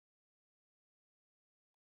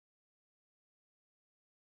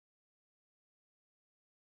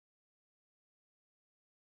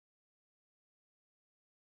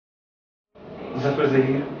Zafar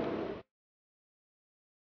Zaheer,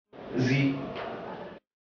 Z,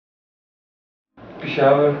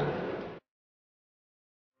 Peshawar.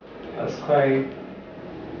 I was quite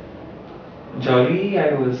jolly,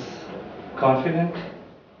 I was confident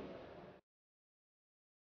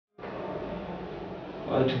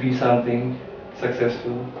to be something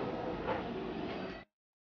successful.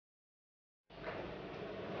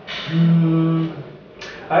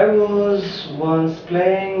 I was once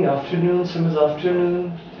playing summer's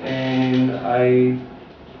afternoon, and I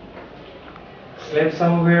slept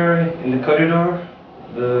somewhere in the corridor.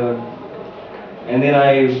 And then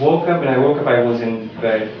I woke up, I was in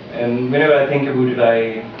bed. And whenever I think about it,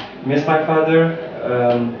 I miss my father.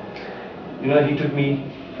 He took me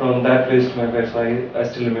from that place to my bed, so I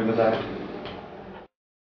still remember that.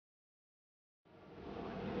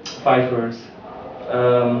 5 words.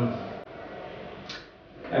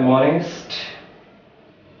 I'm honest,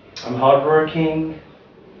 I'm hardworking,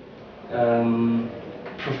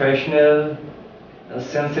 professional,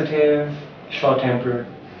 sensitive, short-tempered.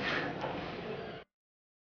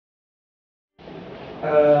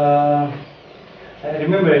 I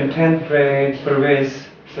remember in 10th grade, Sir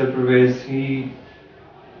Pervez, he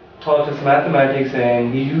taught us mathematics,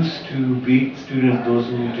 and he used to beat students, those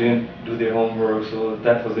who didn't do their homework, so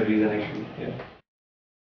that was the reason actually. Yeah.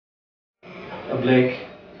 A Blake,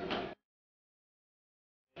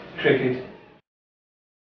 cricket,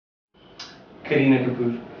 Kareena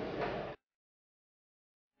Kapoor,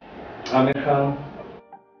 Amir Khan,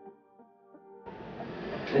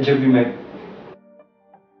 Jab We Met.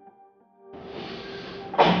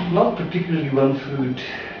 Not particularly one food.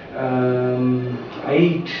 I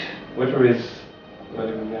eat whatever is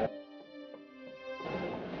available. Yeah.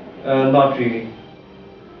 Not really.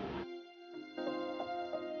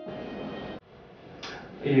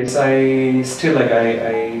 Yes, I still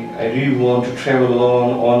I really want to travel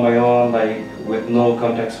alone on my own, like with no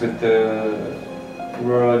contacts with the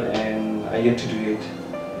world, and I yet to do it.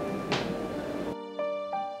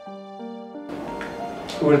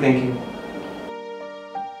 Overthinking.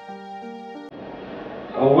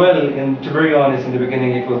 Well, to be very honest, in the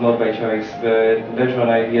beginning it was not by choice, but later on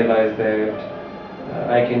I realized that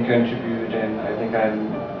I can contribute, and I think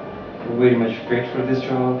I'm very much fit for this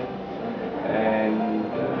job. And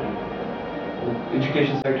the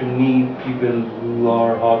education sector need people who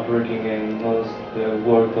are hardworking and knows the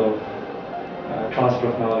worth of transfer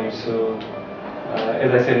of knowledge. So,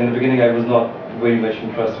 as I said in the beginning, I was not very much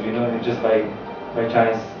interested. It's just like by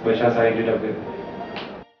chance I ended up with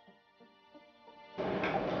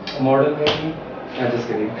a model, maybe. I'm just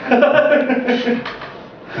kidding.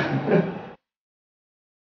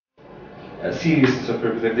 Seriousness of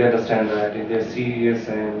purpose. If they understand that, if they're serious,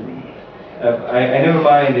 and I never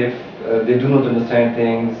mind if they do not understand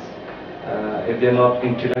things, if they're not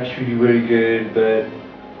intellectually very good, but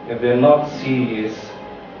if they're not serious,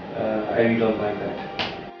 I really don't like that.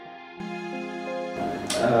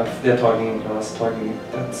 If they're talking in class,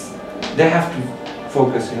 they have to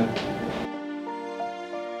focus,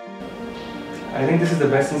 I think this is the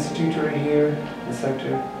best institute right here in the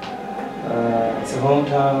sector. It's a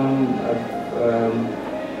hometown.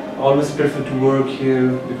 I've always preferred to work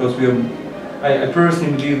here because I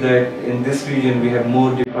personally believe that in this region we have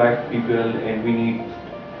more deprived people, and we need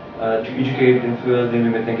to educate them first, then we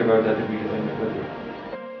may think about that region and further.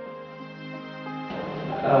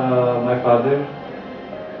 My father,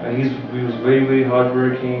 he was very, very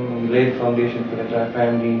hardworking. He laid the foundation for the entire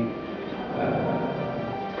family,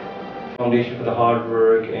 foundation for the hard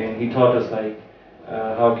work, and he taught us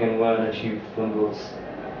how can one achieve one goals.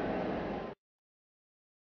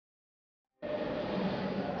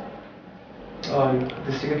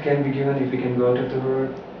 This ticket can be given if we can go out of the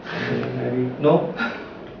world. Maybe no.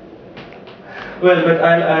 Well, but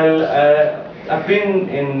I've been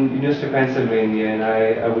in University of Pennsylvania, and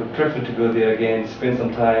I would prefer to go there again, spend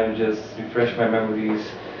some time, just refresh my memories.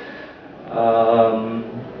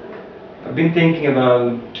 I've been thinking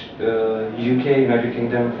about UK, United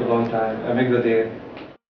Kingdom, for a long time. I may go there.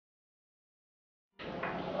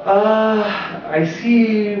 I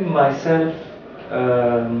see myself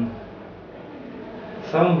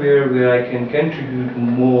somewhere where I can contribute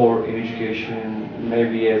more in education,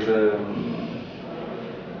 maybe as a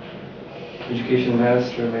education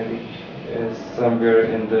master, maybe as somewhere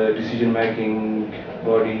in the decision-making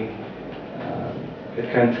body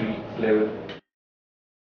at country level.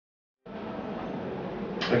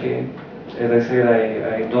 Okay, as I said,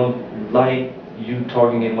 I don't like you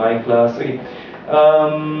talking in my class. Okay.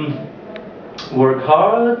 Work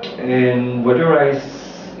hard, and whatever I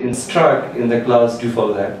instruct in the class, do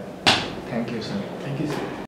follow that. Thank you, sir. Thank you, sir.